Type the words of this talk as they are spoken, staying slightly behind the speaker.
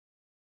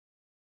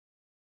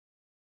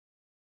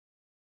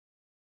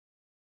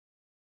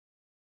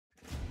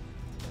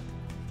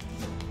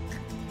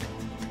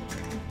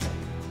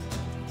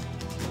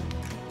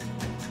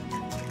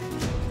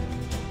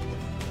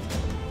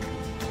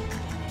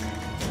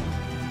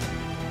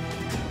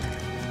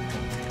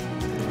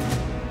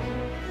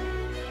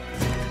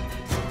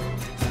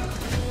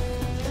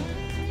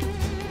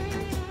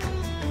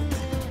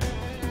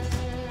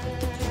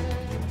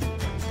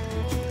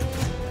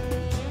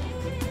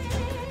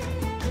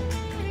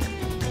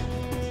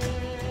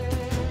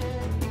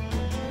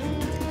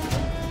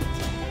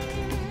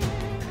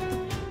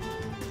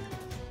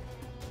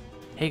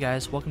Hey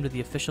guys, welcome to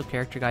the official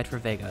character guide for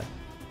Vega,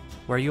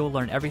 where you will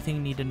learn everything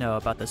you need to know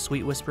about the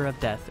Sweet Whisper of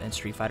Death in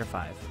Street Fighter V.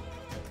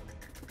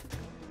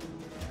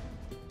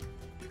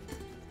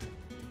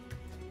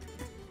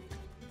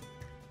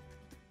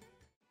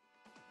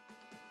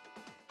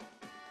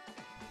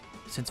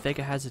 Since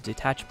Vega has a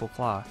detachable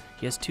claw,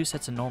 he has two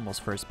sets of normals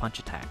for his punch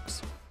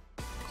attacks.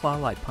 Claw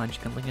Light Punch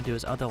can link into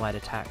his other light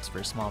attacks for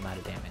a small amount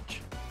of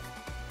damage.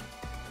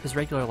 His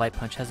regular Light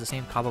Punch has the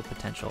same combo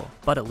potential,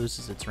 but it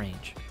loses its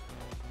range.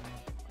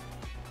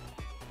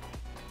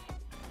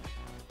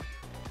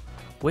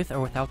 With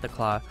or without the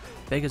claw,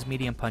 Vega's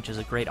Medium Punch is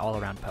a great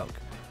all-around poke.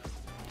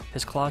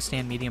 His Claw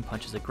Stand Medium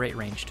Punch is a great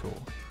range tool,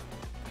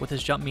 with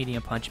his Jump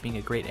Medium Punch being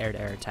a great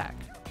air-to-air attack.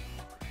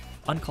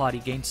 Unclawed, he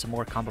gains some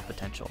more combo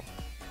potential.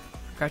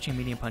 Crouching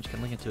Medium Punch can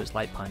link into his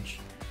Light Punch,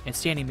 and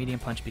Standing Medium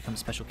Punch becomes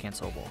special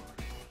cancelable.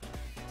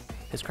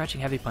 His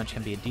Crouching Heavy Punch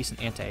can be a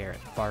decent anti-air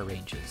at far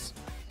ranges.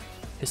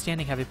 His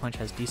Standing Heavy Punch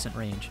has decent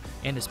range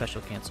and is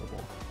special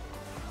cancelable.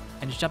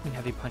 And his Jumping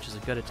Heavy Punch is a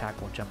good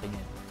attack while jumping in.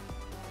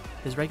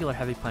 His regular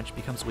Heavy Punch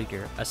becomes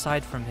weaker,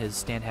 aside from his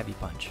Stand Heavy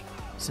Punch,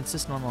 since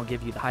this normal will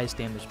give you the highest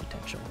damage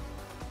potential.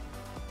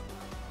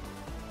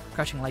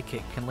 Crouching Light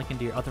Kick can link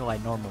into your other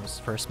light normals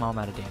for a small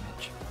amount of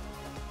damage.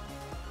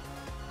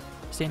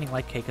 Standing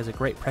Light Kick is a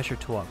great pressure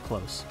tool up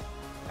close,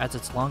 as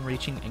it's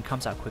long-reaching and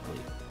comes out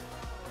quickly.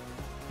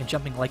 And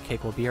Jumping Light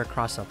Kick will be your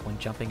cross-up when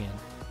jumping in.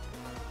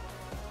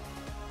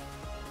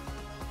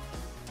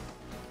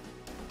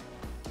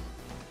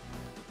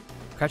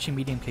 Crouching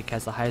Medium Kick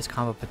has the highest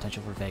combo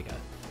potential for Vega,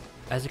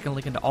 as it can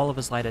link into all of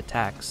his light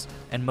attacks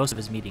and most of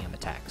his medium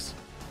attacks.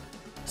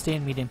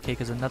 Stand Medium Kick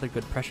is another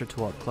good pressure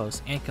tool up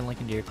close and can link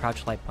into your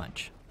Crouch Light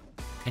Punch.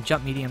 And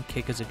Jump Medium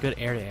Kick is a good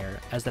air-to-air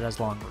as it has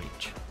long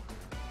reach.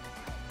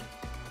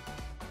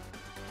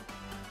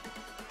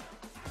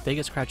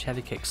 Vega's Crouch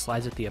Heavy Kick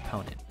slides at the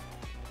opponent.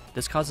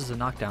 This causes a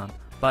knockdown,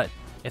 but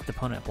if the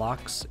opponent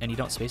blocks and you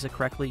don't space it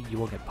correctly, you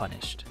will get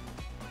punished.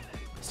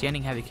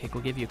 Standing Heavy Kick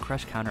will give you a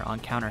crush counter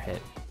on counter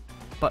hit,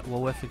 but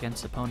will whiff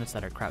against opponents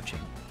that are crouching.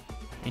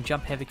 And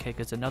Jump Heavy Kick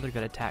is another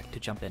good attack to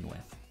jump in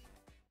with.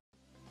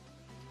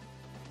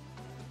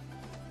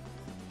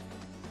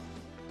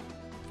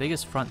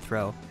 Vega's Front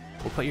Throw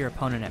will put your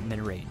opponent at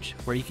mid-range,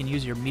 where you can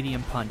use your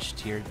Medium Punch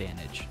to your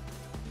advantage.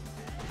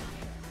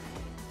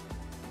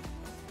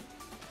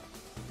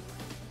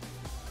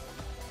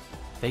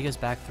 Vega's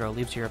Back Throw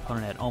leaves your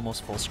opponent at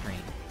almost full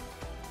screen,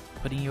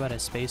 putting you at a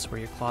space where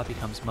your claw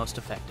becomes most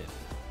effective.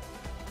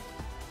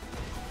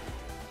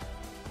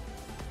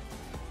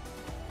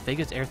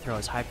 Vega's Air Throw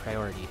is high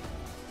priority,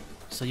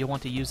 so you'll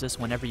want to use this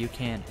whenever you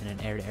can in an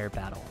air-to-air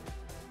battle.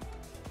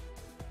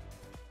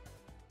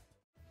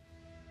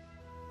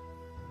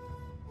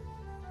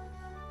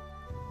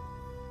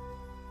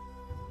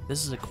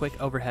 This is a quick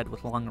overhead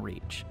with long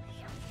reach,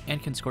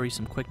 and can score you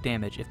some quick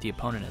damage if the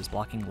opponent is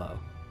blocking low.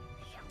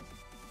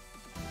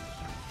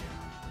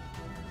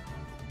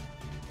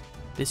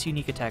 This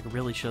unique attack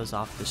really shows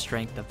off the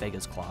strength of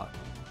Vega's Claw.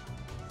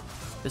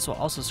 This will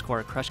also score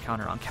a crush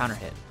counter on counter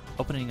hit,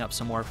 opening up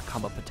some more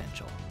combo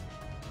potential.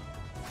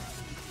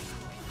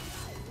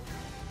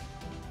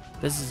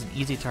 This is an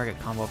easy target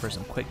combo for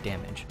some quick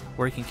damage,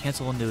 where he can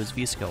cancel into his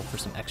V-skill for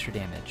some extra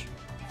damage.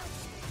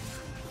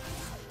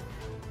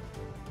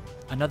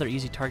 Another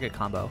easy target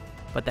combo,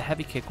 but the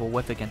Heavy Kick will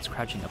whiff against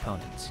crouching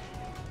opponents.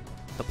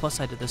 The plus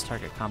side to this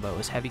target combo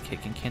is Heavy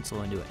Kick can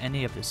cancel into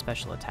any of his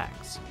special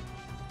attacks.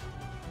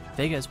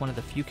 Vega is one of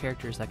the few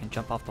characters that can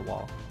jump off the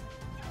wall.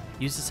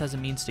 Use this as a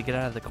means to get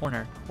out of the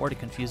corner or to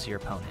confuse your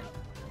opponent.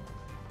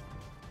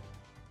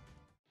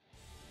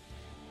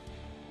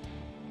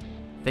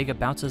 Vega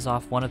bounces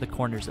off one of the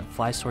corners and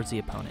flies towards the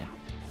opponent.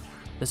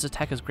 This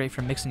attack is great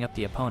for mixing up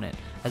the opponent,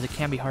 as it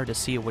can be hard to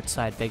see which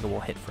side Vega will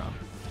hit from.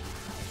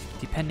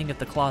 Depending if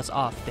the claw is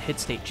off, the hit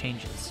state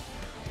changes.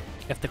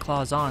 If the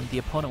claw is on, the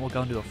opponent will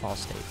go into a fall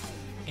state.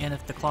 And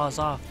if the claw is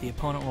off, the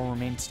opponent will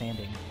remain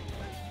standing.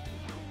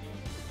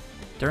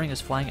 During his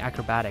flying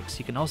acrobatics,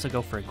 he can also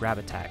go for a grab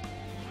attack.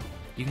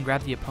 You can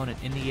grab the opponent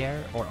in the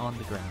air or on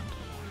the ground.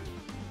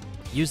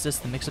 Use this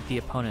to mix up the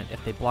opponent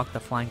if they block the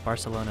flying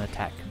Barcelona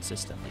attack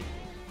consistently.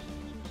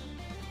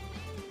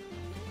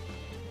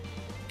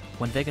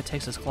 When Vega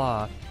takes his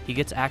claw off, he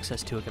gets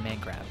access to a command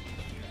grab.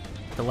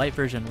 The light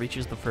version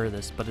reaches the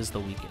furthest but is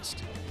the weakest,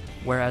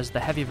 whereas the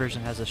heavy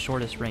version has the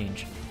shortest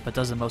range but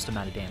does the most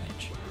amount of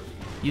damage.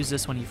 Use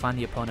this when you find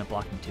the opponent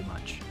blocking too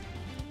much.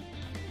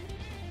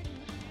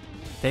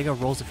 Vega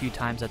rolls a few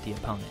times at the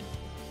opponent.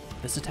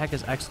 This attack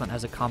is excellent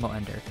as a combo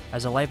ender,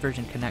 as the light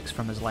version connects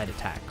from his light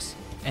attacks.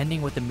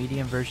 Ending with the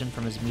medium version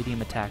from his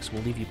medium attacks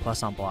will leave you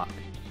plus on block.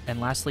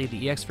 And lastly,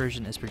 the EX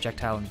version is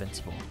projectile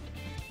invincible.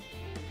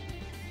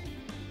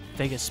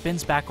 Vega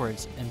spins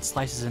backwards and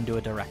slices into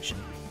a direction.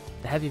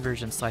 The heavy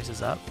version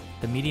slices up,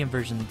 the medium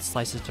version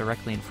slices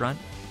directly in front,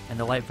 and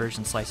the light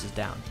version slices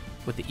down,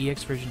 with the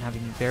EX version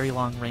having very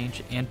long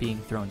range and being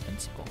throw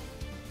invincible.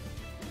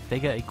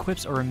 Vega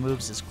equips or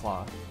removes his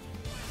claw.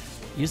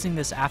 Using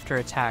this after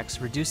attacks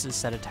reduces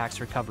said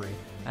attack's recovery,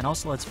 and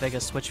also lets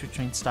Vega switch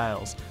between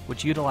styles,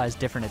 which utilize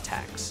different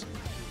attacks.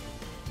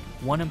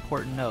 One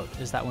important note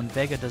is that when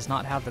Vega does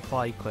not have the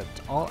claw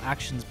equipped, all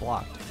actions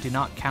blocked do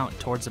not count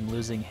towards him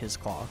losing his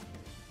claw.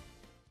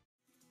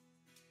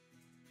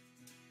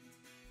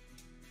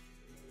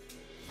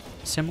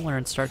 Similar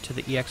in start to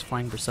the EX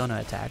Flying Persona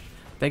attack,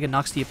 Vega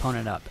knocks the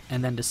opponent up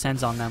and then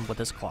descends on them with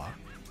his claw.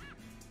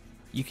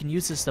 You can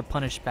use this to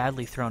punish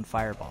badly thrown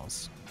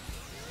fireballs,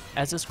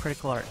 as this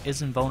critical art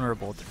is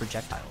invulnerable to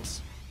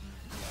projectiles.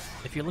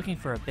 If you're looking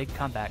for a big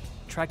comeback,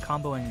 try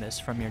comboing this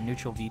from your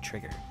neutral V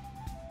trigger.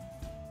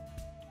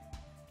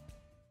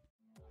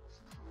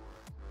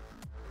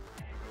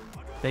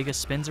 Vega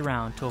spins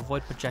around to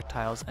avoid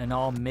projectiles and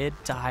all mid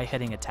to high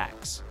hitting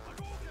attacks.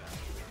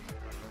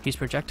 He's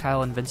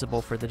projectile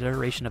invincible for the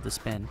duration of the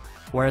spin,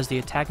 whereas the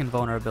attack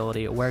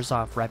invulnerability wears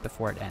off right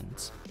before it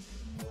ends.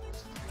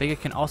 Vega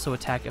can also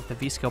attack if the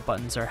V-skill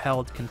buttons are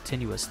held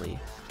continuously.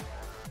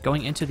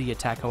 Going into the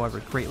attack, however,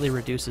 greatly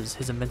reduces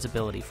his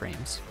invincibility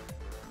frames.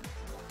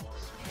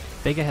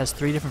 Vega has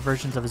 3 different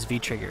versions of his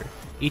V-trigger,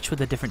 each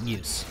with a different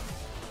use.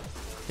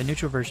 The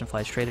neutral version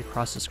flies straight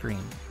across the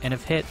screen, and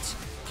if hit,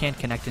 can't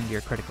connect into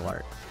your critical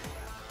art.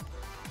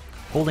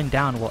 Holding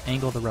down will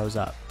angle the rows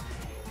up,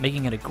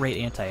 making it a great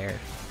anti-air.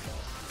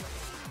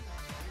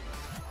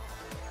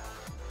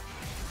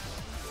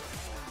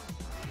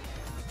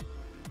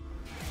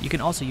 You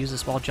can also use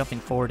this while jumping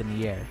forward in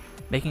the air,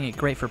 making it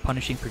great for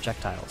punishing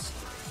projectiles.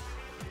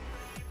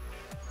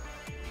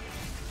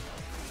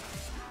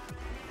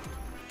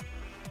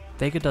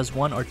 Vega does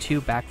 1 or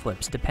 2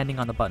 backflips depending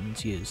on the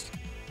buttons used.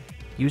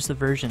 Use the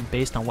version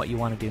based on what you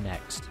want to do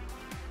next.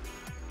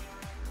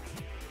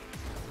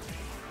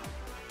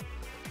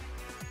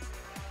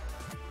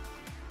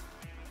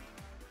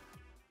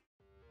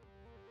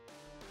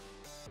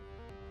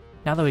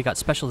 Now that we got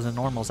specials and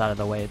normals out of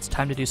the way, it's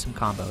time to do some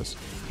combos.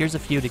 Here's a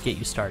few to get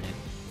you started.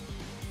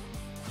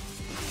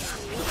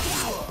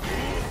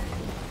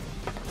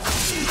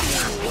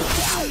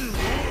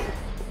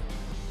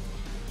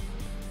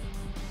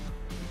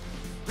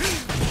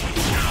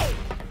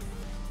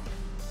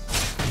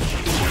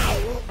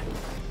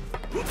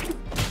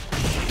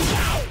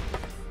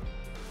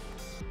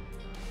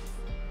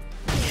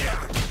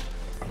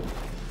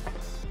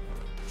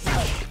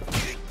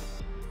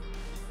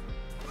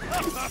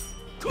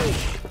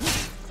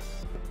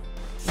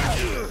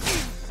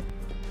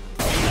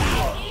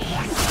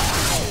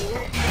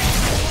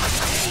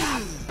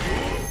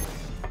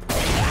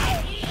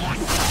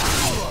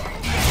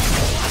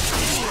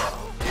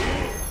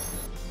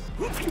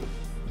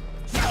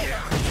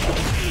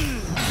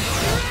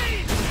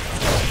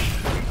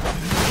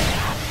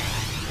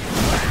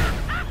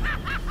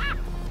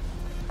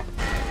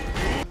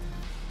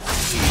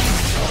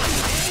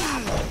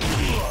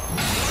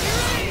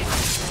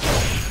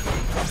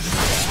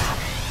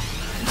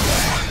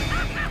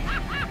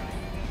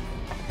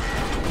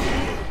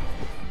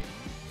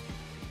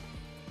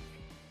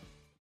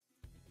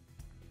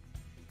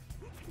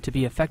 To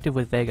be effective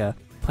with Vega,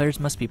 players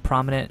must be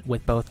prominent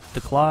with both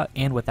the claw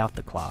and without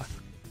the claw.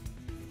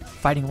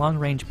 Fighting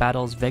long-range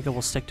battles, Vega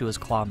will stick to his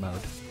claw mode,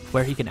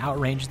 where he can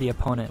outrange the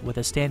opponent with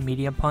a stand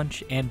medium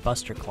punch and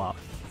buster claw.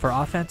 For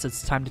offense,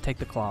 it's time to take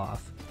the claw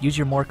off. Use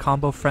your more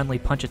combo-friendly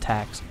punch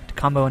attacks to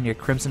combo in your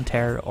Crimson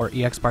Terror or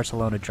EX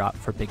Barcelona drop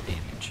for big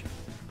damage.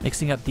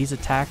 Mixing up these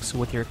attacks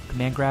with your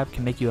command grab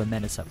can make you a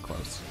menace up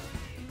close.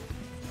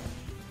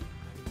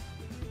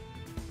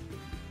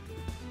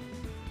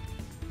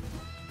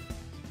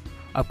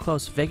 Up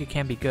close, Vega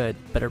can be good,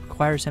 but it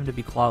requires him to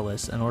be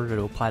clawless in order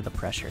to apply the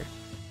pressure.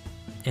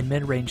 In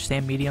mid-range,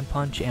 Stand Medium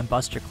Punch and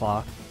Buster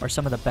Claw are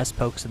some of the best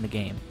pokes in the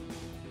game.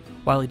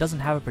 While he doesn't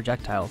have a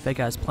projectile,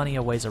 Vega has plenty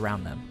of ways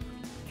around them.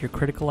 Your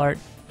Critical Art,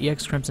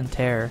 EX Crimson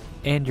Terror,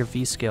 and your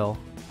V-Skill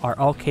are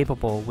all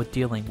capable with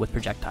dealing with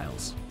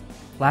projectiles.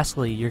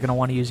 Lastly, you're going to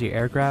want to use your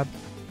Air Grab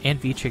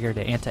and V-Trigger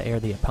to anti-air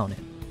the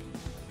opponent,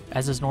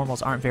 as his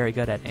normals aren't very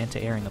good at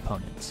anti-airing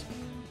opponents.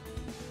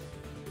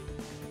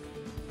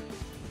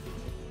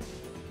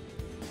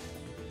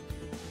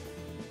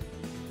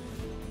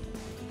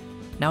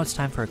 Now it's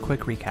time for a quick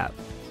recap.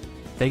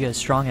 Vega is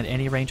strong at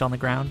any range on the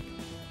ground,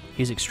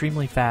 he's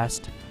extremely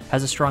fast,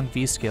 has a strong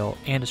V-skill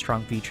and a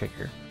strong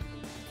V-trigger.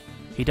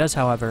 He does,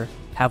 however,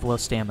 have low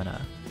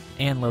stamina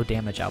and low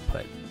damage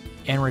output,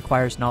 and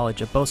requires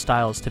knowledge of both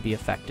styles to be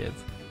effective.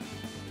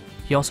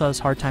 He also has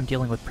a hard time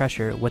dealing with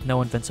pressure with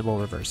no invincible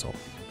reversal.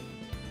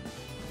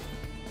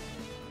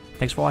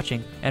 Thanks for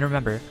watching, and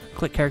remember,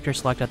 click character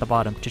select at the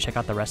bottom to check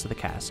out the rest of the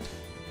cast.